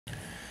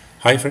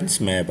Hi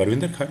friends, मैं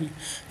परविंदर खारी।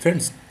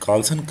 Friends,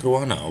 Carlsen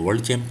क्रोआना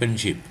world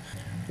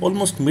championship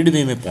almost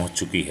Midway में पहुंच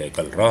चुकी है।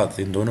 कल रात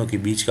इन दोनों के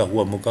बीच का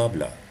हुआ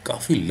मुकाबला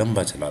काफ़ी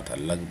लंबा चला था,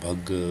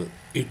 लगभग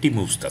 80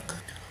 मूव्स तक।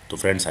 तो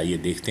फ्रेंड्स, आइए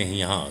देखते हैं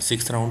यहाँ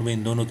 6th राउंड में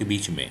इन दोनों के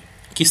बीच में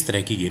किस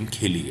तरह की गेम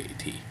खेली गई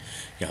थी।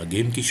 यहाँ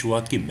गेम की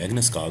शुरुआत की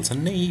मैग्नस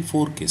कार्लसन ने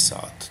E4 के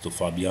साथ, तो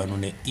फाबियानो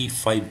ने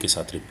E5 के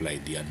साथ रिप्लाई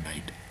दिया।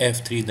 Night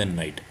F3, then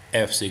night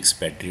F6,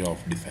 पैट्री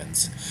of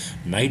defence.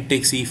 Knight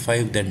takes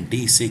E5, then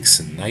D6,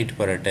 night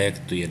पर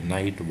अटैक, तो ये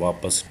नाइट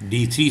वापस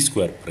D3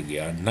 स्क्वायर पर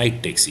गया।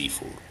 Knight takes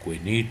E4,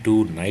 queen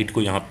E2, night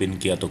को यहाँ पिन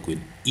किया तो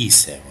queen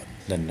E7,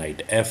 then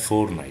night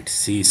F4, night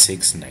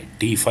C6, night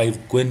D5,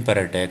 queen पर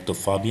अटैक, तो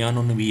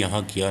फाबियानो ने भी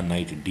यहाँ किया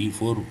नाइट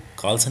D4,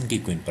 कार्लसन की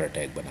क्वीन पर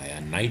अटैक बनाया।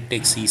 Knight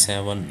takes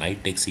C7,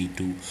 knight takes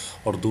E2,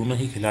 और दोनों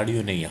ही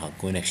खिलाड़ियों ने यहाँ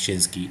क्वीन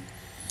एक्सचेंज की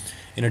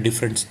इन a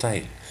different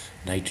style.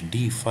 Night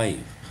D5,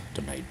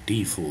 तो नाइट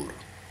D4,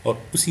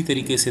 और उसी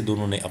तरीके से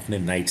दोनों ने अपने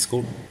नाइट्स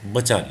को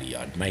बचा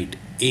लिया। Night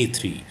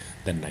A3,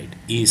 then night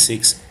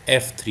A6,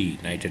 F3,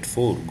 night eight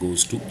 4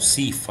 goes to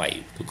C5,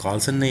 तो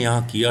कार्लसन ने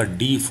यहाँ किया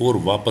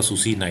D4, वापस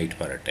उसी नाइट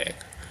पर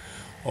अटैक।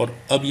 और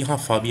अब यहाँ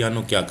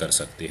फाबियानो क्या कर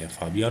सकते हैं?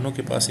 फाबियानो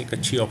के पास एक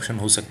अच्छी ऑप्शन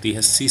हो सकती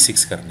है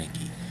C6 करने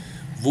की।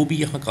 वो भी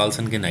यहाँ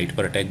कार्लसन के नाइट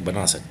पर अटैक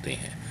बना सकते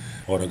हैं।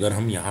 और अगर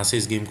हम यहाँ से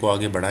इस गेम को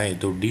आगे बढ़ाएं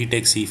तो D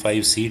takes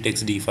C5, C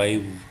takes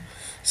D5,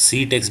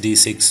 C takes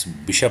D6,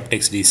 bishop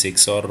takes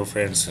D6, और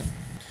फ्रेंड्स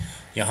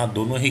यहाँ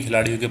दोनों ही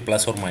खिलाड़ियों के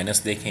प्लस और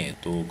माइनस देखें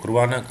तो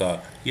क्रोआना का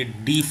ये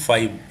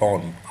D5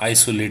 पॉन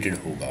आइसोलेटेड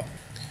होगा।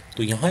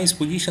 तो यहाँ इस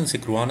पोजीशन से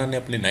क्रोआना ने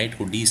अपने नाइट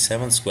को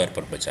D7 स्क्वायर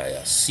पर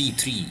बचाया।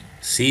 C3,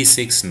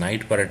 C6,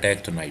 नाइट पर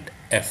अटैक, तो नाइट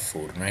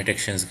F4, नाइट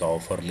एक्शंस का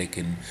ऑफर,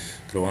 लेकिन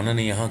क्रोआना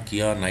ने यहाँ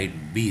किया night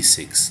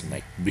B6,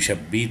 night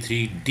bishop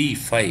B3,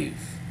 D5,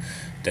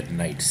 then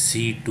night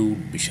C2,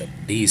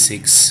 bishop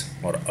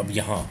D6, और अब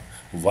यहाँ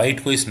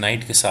वाइट को इस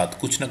नाइट के साथ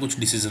कुछ ना कुछ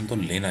डिसीजन तो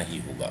लेना ही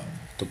होगा।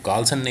 तो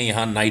कार्लसन ने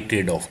यहाँ नाइट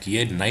ट्रेड ऑफ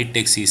किए। Knight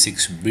takes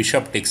C6,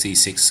 bishop takes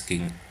C6,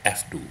 king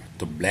F2,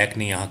 तो ब्लैक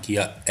ने यहाँ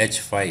किया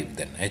H5,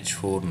 then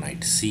H4,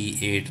 night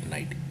C8,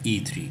 night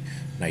E3,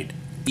 night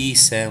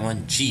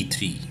E7,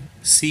 G3,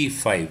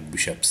 C5,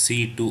 bishop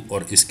C2,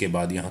 और इसके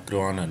बाद यहाँ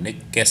क्रोआना ने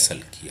कैसल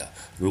किया।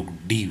 रुक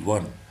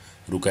D1,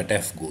 रुक eight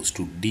F goes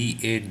to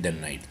D8, then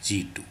night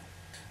G2,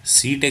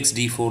 C takes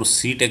D4,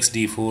 C takes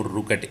D4,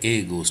 रुक eight A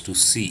goes to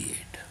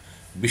C8,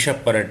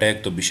 bishop पर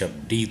अटैक, तो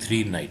bishop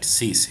D3, night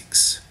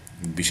C6,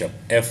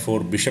 bishop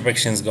F4, bishop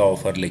actions का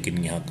offer, लेकिन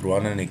यहाँ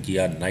क्रोआना ने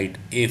किया night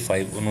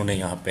A5। उन्होंने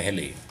यहाँ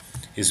पहले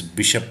इस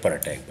बिशप पर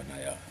अटैक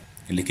बनाया,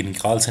 लेकिन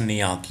कार्लसन ने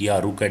यहाँ किया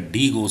रुक eight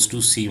D goes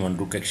to C1,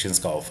 रुक एक्शंस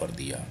का ऑफर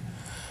दिया।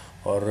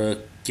 और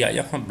क्या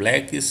यहाँ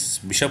ब्लैक इस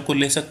बिशप को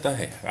ले सकता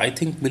है? आई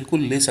थिंक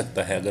बिल्कुल ले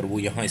सकता है। अगर वो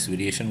यहाँ इस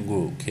वेरिएशन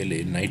को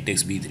खेले नाइट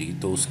टेक्स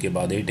B3, तो उसके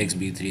बाद A takes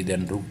B3,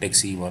 then rook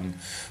takes C1,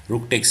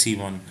 rook takes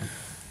C1,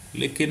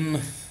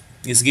 लेकिन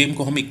इस गेम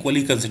को हम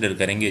इक्वली कंसिडर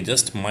करेंगे।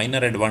 जस्ट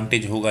माइनर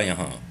एडवांटेज होगा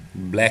यहाँ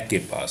ब्लैक के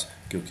पास,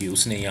 क्योंकि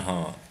उसने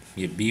यहाँ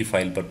ये बी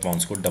फाइल पर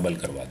पॉन्स को डबल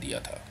करवा दिया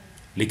था।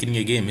 लेकिन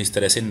ये गेम इस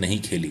तरह से नहीं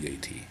खेली गई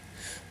थी।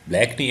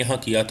 ब्लैक ने यहाँ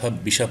किया था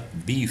बिशप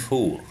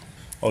B4,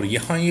 और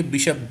यहाँ ये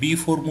बिशप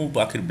B4 मूव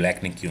आखिर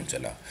ब्लैक ने क्यों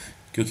चला?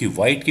 क्योंकि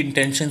वाइट की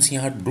इंटेंशंस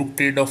यहाँ रुक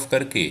ट्रेड ऑफ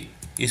करके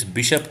इस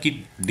बिशप की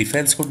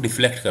डिफेंस को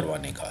डिफ्लेक्ट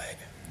करवाने का है।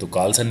 तो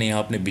कार्लसन ने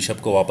यहाँ अपने बिशप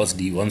को वापस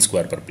D1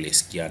 स्क्वायर पर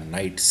प्लेस किया।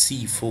 नाइट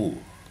C4,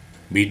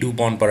 B2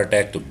 पॉन पर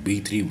अटैक, तो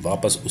B3,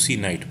 वापस उसी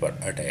नाइट पर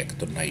अटैक,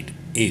 तो night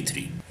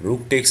A3,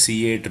 rook takes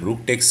C8,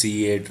 rook takes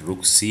C8,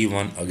 रुक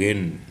C1,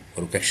 अगेन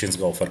रुक एक्शंस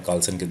का ऑफर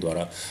कार्लसन के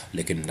द्वारा,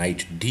 लेकिन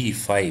night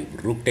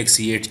D5, rook takes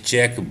C8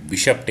 check,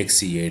 bishop takes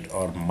C8,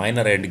 और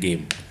माइनर एंड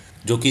गेम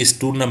जो कि इस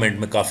टूर्नामेंट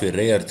में काफ़ी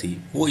रेयर थी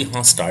वो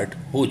यहाँ स्टार्ट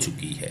हो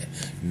चुकी है।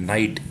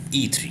 नाइट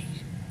E3,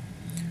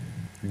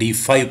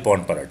 D5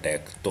 पॉन पर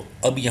अटैक, तो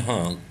अब यहाँ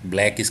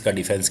ब्लैक इसका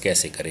डिफेंस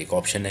कैसे करे? एक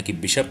ऑप्शन है कि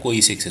बिशप को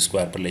E6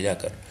 स्क्वायर पर ले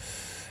जाकर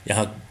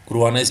यहाँ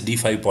क्रोआना इस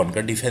D5 पॉन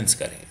का डिफेंस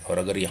करे, और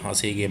अगर यहाँ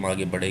से गेम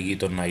आगे बढ़ेगी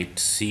तो नाइट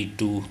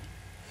C2,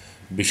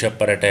 बिशप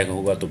पर अटैक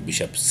होगा तो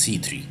bishop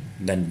C3,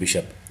 then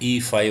bishop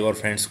E5, और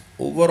फ्रेंड्स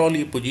ओवरऑल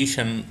ये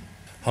पोजीशन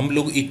हम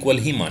लोग इक्वल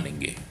ही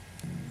मानेंगे।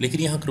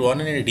 लेकिन यहाँ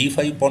क्रोआना ने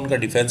D5 पॉन का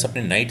डिफेंस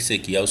अपने नाइट से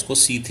किया, उसको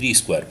C3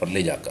 स्क्वायर पर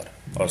ले जाकर,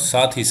 और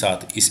साथ ही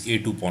साथ इस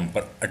A2 पॉन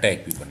पर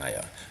अटैक भी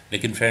बनाया।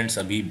 लेकिन फ्रेंड्स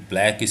अभी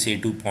ब्लैक इस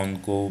A2 पॉन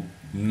को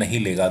नहीं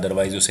लेगा,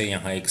 अदरवाइज उसे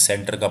यहाँ एक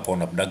सेंटर का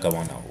पॉन अपना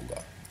गंवाना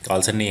होगा।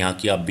 कार्लसन ने यहाँ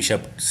किया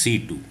बिशप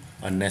C2,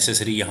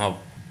 अननेसेसरी यहाँ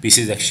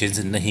पीसेज एक्सचेंज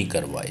नहीं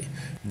करवाए।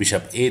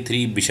 Bishop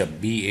A3, bishop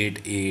B8,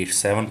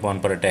 A7 pawn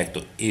पर अटैक,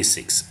 तो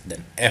A6,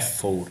 then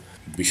F4,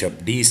 bishop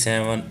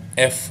D7,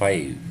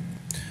 F5,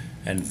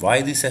 and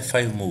why this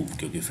F5 move?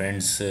 क्योंकि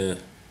फ्रेंड्स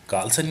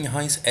कार्लसन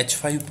यहाँ इस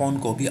H5 पॉन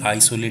को भी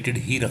आइसोलेटेड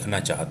ही रखना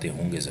चाहते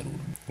होंगे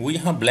ज़रूर। वो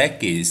यहाँ ब्लैक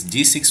के इस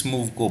G6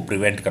 मूव को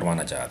प्रिवेंट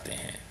करवाना चाहते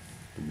हैं।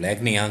 तो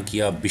ब्लैक ने यहाँ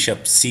किया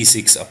बिशप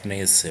C6,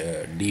 अपने इस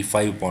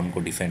D5 पॉन को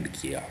डिफेंड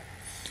किया।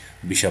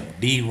 बिशप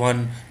D1,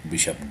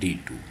 बिशप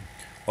D2,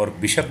 और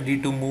बिशप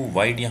D2 मूव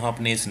वाइट यहाँ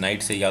अपने इस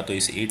नाइट से या तो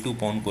इस A2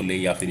 पॉन को ले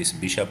या फिर इस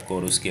बिशप को,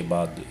 और उसके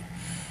बाद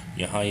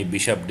यहाँ ये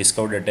बिशप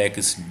डिस्कवर्ड अटैक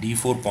इस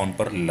d4 पॉन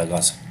पर लगा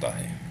सकता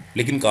है,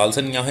 लेकिन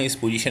कार्लसन यहाँ इस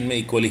पोजीशन में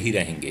इक्वल ही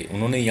रहेंगे।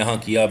 उन्होंने यहाँ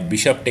किया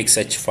बिशप टेक्स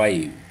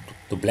h5,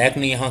 तो ब्लैक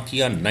ने यहाँ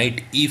किया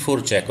नाइट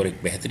e4 चेक और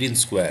एक बेहतरीन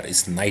स्क्वायर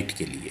इस नाइट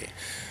के लिए।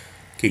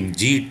 King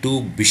g2,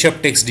 bishop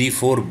takes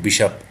d4,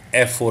 bishop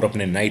f4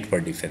 अपने नाइट पर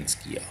डिफेंस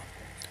किया।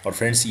 और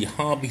फ्रेंड्स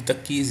यहाँ अभी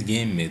तक की इस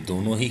गेम में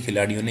दोनों ही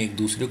खिलाड़ियों ने एक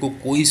दूसरे को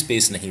कोई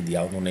स्पेस नहीं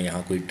दिया। उन्होंने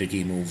यहाँ कोई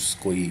ट्रिकी मूव्स,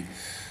 कोई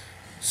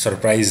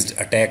सरप्राइज्ड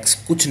अटैक्स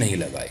कुछ नहीं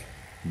लगाए।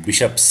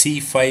 Bishop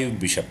c5,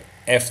 bishop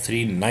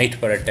f3, night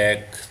पर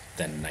अटैक,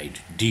 देन नाइट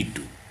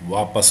d2,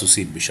 वापस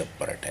उसी बिशप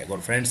पर अटैक। और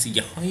फ्रेंड्स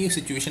यहाँ ये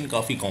सिचुएशन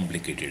काफ़ी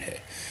कॉम्प्लिकेटेड है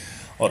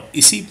और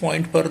इसी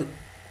पॉइंट पर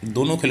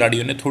दोनों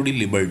खिलाड़ियों ने थोड़ी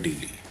लिबर्टी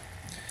ली।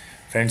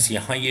 फ्रेंड्स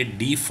यहाँ ये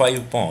d5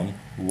 पॉन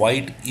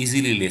वाइट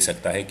इजीली ले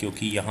सकता है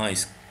क्योंकि यहाँ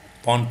इस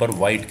पॉन पर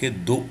वाइट के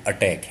 2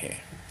 अटैक हैं।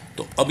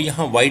 तो अब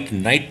यहाँ वाइट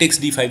नाइट टेक्स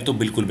d5 तो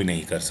बिल्कुल भी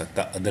नहीं कर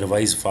सकता,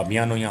 अदरवाइज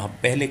फाबियानो यहाँ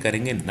पहले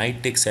करेंगे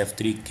knight takes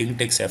f3, king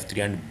takes f3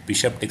 and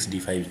bishop takes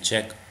d5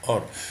 check,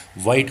 और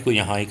वाइट को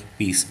यहाँ एक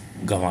पीस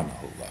गंवाना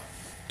होगा।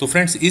 तो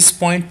फ्रेंड्स इस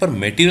पॉइंट पर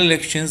मटेरियल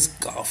एक्सचेंज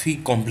काफ़ी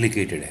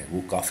कॉम्प्लिकेटेड है,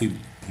 वो काफ़ी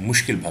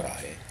मुश्किल भरा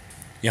है।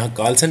 यहाँ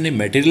कार्लसन ने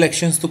मटेरियल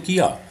एक्सचेंज तो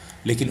किया,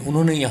 लेकिन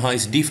उन्होंने यहाँ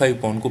इस d5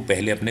 पॉन को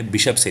पहले अपने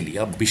बिशप से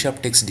लिया, बिशप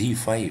टेक्स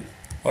d5।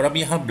 और अब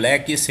यहाँ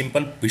ब्लैक ये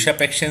सिंपल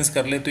बिशप एक्सचेंज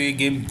कर ले तो ये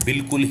गेम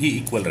बिल्कुल ही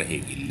इक्वल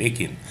रहेगी,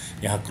 लेकिन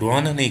यहाँ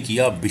क्रुआना ने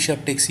किया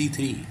बिशप टेक्स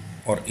c3,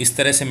 और इस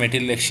तरह से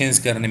मटेरियल एक्सचेंज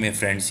करने में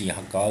फ्रेंड्स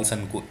यहाँ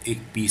कार्लसन को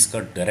एक पीस का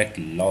डायरेक्ट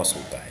लॉस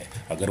होता है।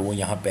 अगर वो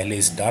यहाँ पहले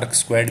इस डार्क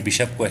स्क्वायर्ड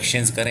बिशप को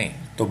एक्सचेंज करें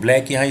तो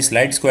ब्लैक यहाँ इस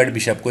लाइट स्क्वायर्ड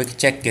बिशप को एक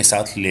चेक के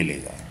साथ ले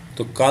लेगा।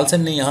 तो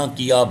कार्लसन ने यहाँ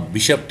किया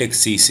bishop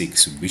takes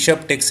c6,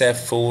 bishop takes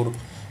f4,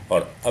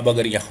 और अब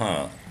अगर यहाँ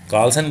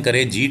कार्लसन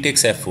करे जी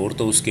टेक्स f4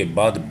 तो उसके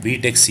बाद बी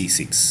टेक्स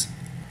c6,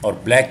 और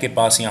ब्लैक के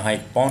पास यहाँ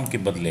एक पॉन के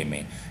बदले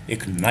में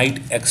एक नाइट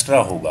एक्स्ट्रा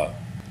होगा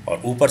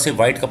और ऊपर से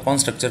वाइट का पॉन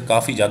स्ट्रक्चर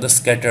काफ़ी ज़्यादा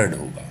स्कैटर्ड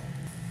होगा।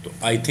 तो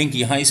आई थिंक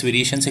यहाँ इस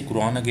वेरिएशन से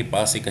क्रुआना के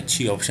पास एक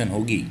अच्छी ऑप्शन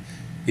होगी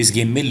इस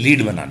गेम में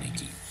लीड बनाने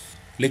की,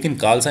 लेकिन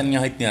कार्लसन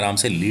यहाँ इतने आराम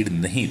से लीड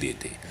नहीं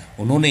देते।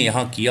 उन्होंने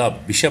यहाँ किया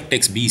बिशप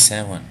टेक्स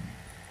b7,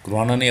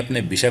 क्रुआना ने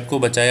अपने बिशप को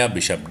बचाया,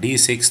 बिशप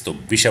d6, तो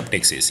बिशप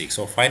टेक्स a6,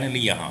 और फाइनली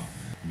यहाँ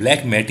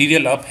ब्लैक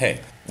मटेरियल अप है,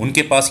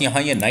 उनके पास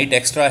यहाँ ये नाइट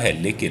एक्स्ट्रा है,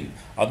 लेकिन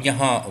अब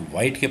यहाँ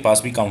वाइट के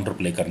पास भी काउंटर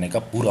प्ले करने का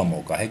पूरा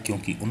मौका है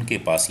क्योंकि उनके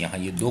पास यहाँ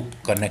ये 2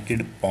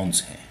 कनेक्टेड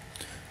पॉन्स हैं।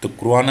 तो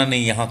क्रुआना ने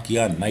यहाँ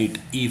किया नाइट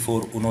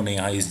e4, उन्होंने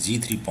यहाँ इस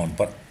g3 पॉन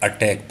पर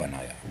अटैक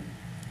बनाया।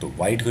 तो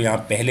वाइट को यहाँ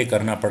पहले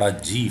करना पड़ा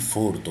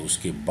g4, तो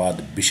उसके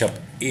बाद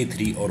बिशप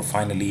a3, और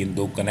फाइनली इन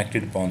 2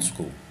 कनेक्टेड पॉन्स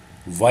को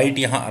वाइट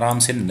यहाँ आराम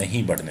से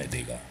नहीं बढ़ने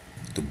देगा।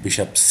 तो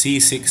bishop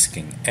c6,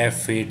 king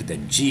f8,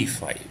 then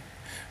g5,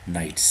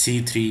 night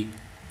c3,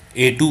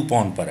 a2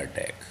 pawn पर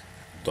अटैक।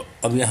 तो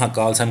अब यहाँ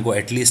कार्लसन को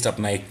एटलीस्ट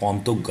अपना एक पॉन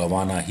तो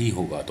गंवाना ही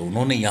होगा, तो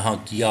उन्होंने यहाँ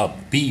किया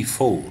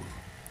b4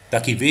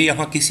 ताकि वे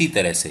यहाँ किसी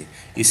तरह से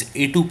इस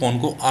a2 पॉन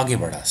को आगे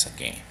बढ़ा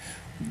सकें।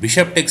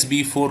 Bishop takes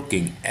b4,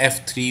 king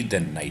f3,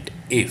 then night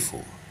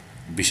a4,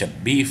 bishop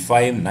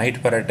b5,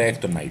 night पर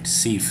अटैक, तो नाइट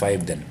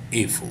c5, देन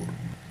a4।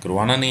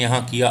 क्रुआना ने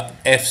यहाँ किया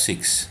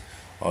f6,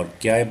 और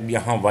क्या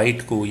यहाँ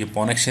वाइट को ये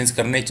पॉन एक्सचेंज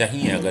करने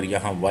चाहिए? अगर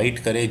यहाँ वाइट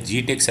करे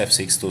जी टेक्स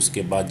f6 तो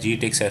उसके बाद जी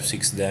takes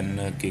f6, then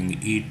king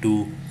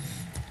e2,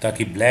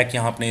 ताकि ब्लैक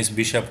यहाँ अपने इस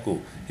बिशप को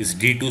इस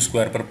d2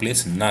 स्क्वायर पर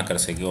प्लेस ना कर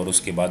सके, और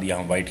उसके बाद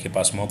यहाँ वाइट के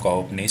पास मौका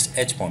हो अपने इस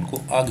h पॉन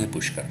को आगे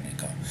पुश करने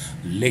का।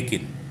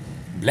 लेकिन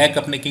ब्लैक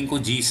अपने किंग को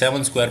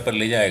g7 स्क्वायर पर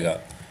ले जाएगा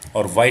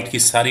और वाइट की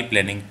सारी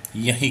प्लानिंग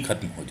यहीं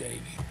ख़त्म हो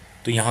जाएगी।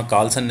 तो यहाँ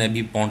कार्लसन ने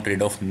भी पॉन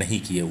ट्रेड ऑफ नहीं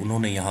किए,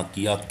 उन्होंने यहाँ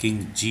किया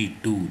king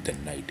g2,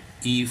 then night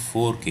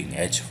e4, king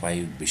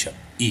h5,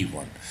 bishop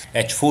e1,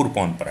 h4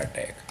 pawn पर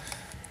अटैक,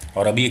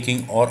 और अब ये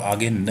किंग और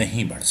आगे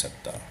नहीं बढ़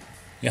सकता।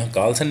 यहाँ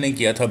कार्लसन ने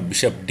किया था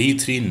बिशप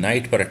d3,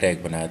 नाइट पर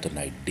अटैक बनाया, तो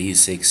नाइट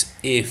d6,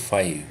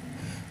 a5,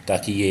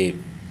 ताकि ये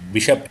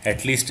बिशप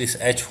एटलीस्ट इस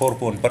h4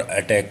 पॉन पर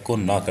अटैक को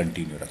ना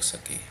कंटिन्यू रख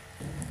सके।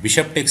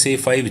 बिशप टेक्स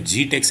a5,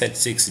 जी टेक्स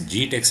h6,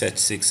 जी takes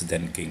h6,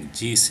 then king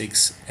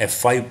g6,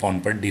 f5 pawn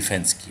पर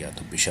डिफेंस किया,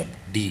 तो बिशप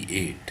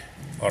d8,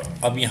 और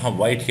अब यहाँ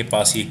वाइट के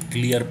पास ये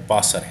क्लियर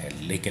पासर है।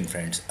 लेकिन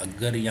फ्रेंड्स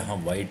अगर यहाँ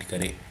वाइट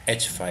करे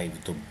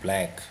h5 तो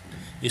ब्लैक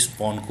इस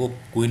पॉन को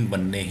क्वीन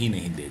बनने ही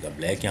नहीं देगा।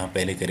 ब्लैक यहाँ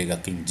पहले करेगा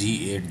king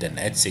g8, then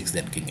h6,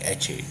 then king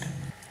h8,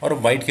 और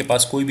वाइट के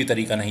पास कोई भी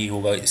तरीका नहीं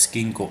होगा इस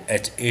किंग को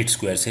h8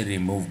 स्क्वायर से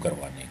रिमूव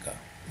करवाने का।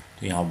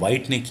 तो यहाँ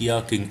वाइट ने किया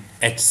king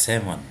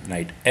h7,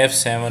 night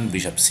f7,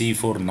 bishop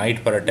c4,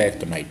 night पर अटैक,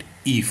 तो night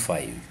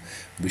e5,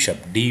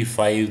 bishop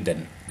d5,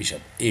 then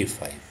bishop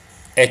a5,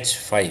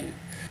 h5,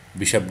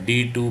 bishop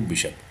d2,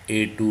 bishop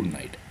a2,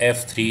 night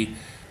f3,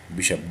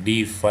 bishop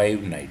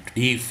d5, night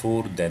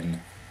d4, then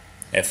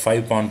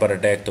f5 pawn पर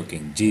attack, तो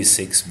king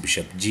g6,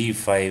 bishop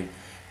g5,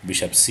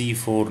 bishop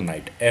c4,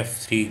 night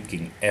f3,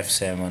 king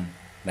f7,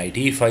 night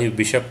e5,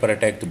 bishop पर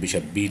attack, तो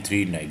bishop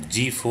b3, night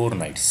g4,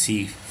 night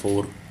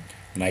c4,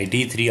 night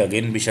e3,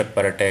 again bishop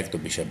पर attack, तो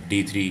bishop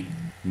d3,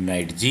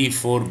 night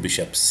g4,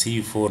 bishop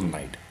c4,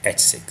 night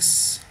h6।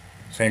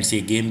 Friends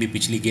ये game भी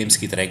पिछली games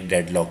की तरह एक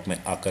डेडलॉक में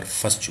आकर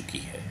फंस चुकी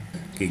है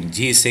king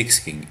G6,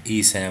 king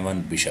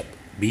E7, bishop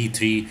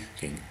B3,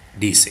 king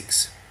D6,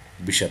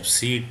 bishop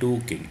C2,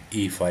 king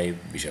E5,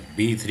 bishop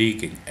B3,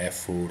 king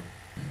F4,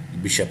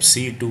 bishop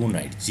C2,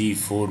 night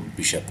G4,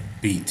 bishop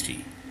B3।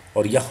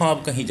 और यहाँ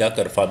अब कहीं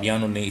जाकर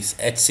फाबियानो ने इस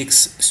H6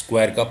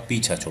 स्क्वायर का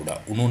पीछा छोड़ा।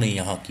 उन्होंने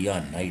यहाँ किया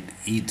नाइट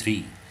E3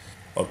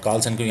 और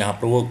कार्लसन को यहाँ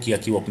प्रोवोक किया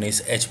कि वो अपने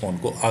इस H पॉन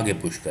को आगे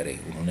पुश करे।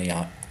 उन्होंने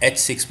यहाँ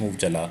H6 मूव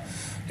चला,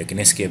 लेकिन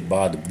इसके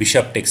बाद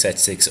बिशप टेक्स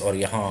H6 और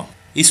यहाँ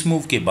इस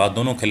मूव के बाद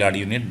दोनों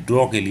खिलाड़ियों ने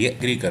ड्रॉ के लिए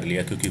एग्री कर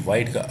लिया, क्योंकि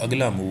वाइट का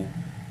अगला मूव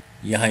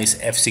यहाँ इस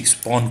F6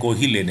 पॉन को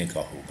ही लेने का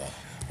होगा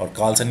और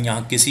कार्लसन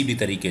यहाँ किसी भी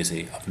तरीके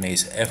से अपने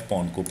इस F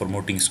पॉन को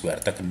प्रमोटिंग स्क्वायर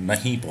तक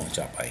नहीं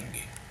पहुँचा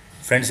पाएंगे।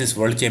 फ्रेंड्स, इस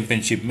वर्ल्ड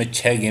चैंपियनशिप में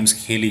 6 गेम्स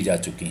खेली जा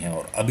चुकी हैं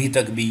और अभी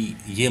तक भी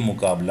ये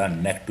मुकाबला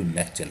नेक टू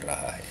नेक चल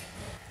रहा है।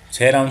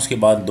 6 राउंड्स के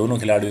बाद दोनों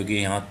खिलाड़ियों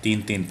के यहाँ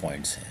 3-3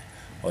 पॉइंट्स हैं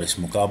और इस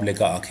मुकाबले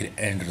का आखिर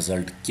एंड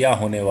रिजल्ट क्या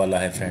होने वाला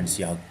है फ्रेंड्स,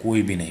 यहाँ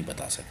कोई भी नहीं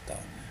बता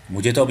सकता।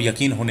 मुझे तो अब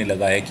यकीन होने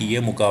लगा है कि ये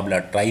मुकाबला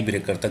टाई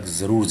ब्रेकर तक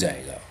ज़रूर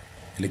जाएगा,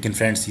 लेकिन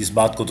फ्रेंड्स इस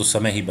बात को तो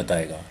समय ही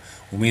बताएगा।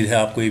 उम्मीद है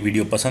आपको ये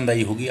वीडियो पसंद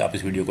आई होगी। आप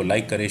इस वीडियो को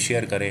लाइक करें,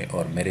 शेयर करें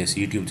और मेरे इस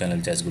यूट्यूब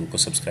चैनल चेस गुरु को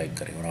सब्सक्राइब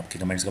करें और आपके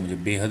कमेंट्स का मुझे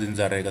बेहद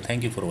इंतजार रहेगा।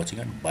 Thank you for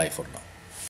watching and bye for now.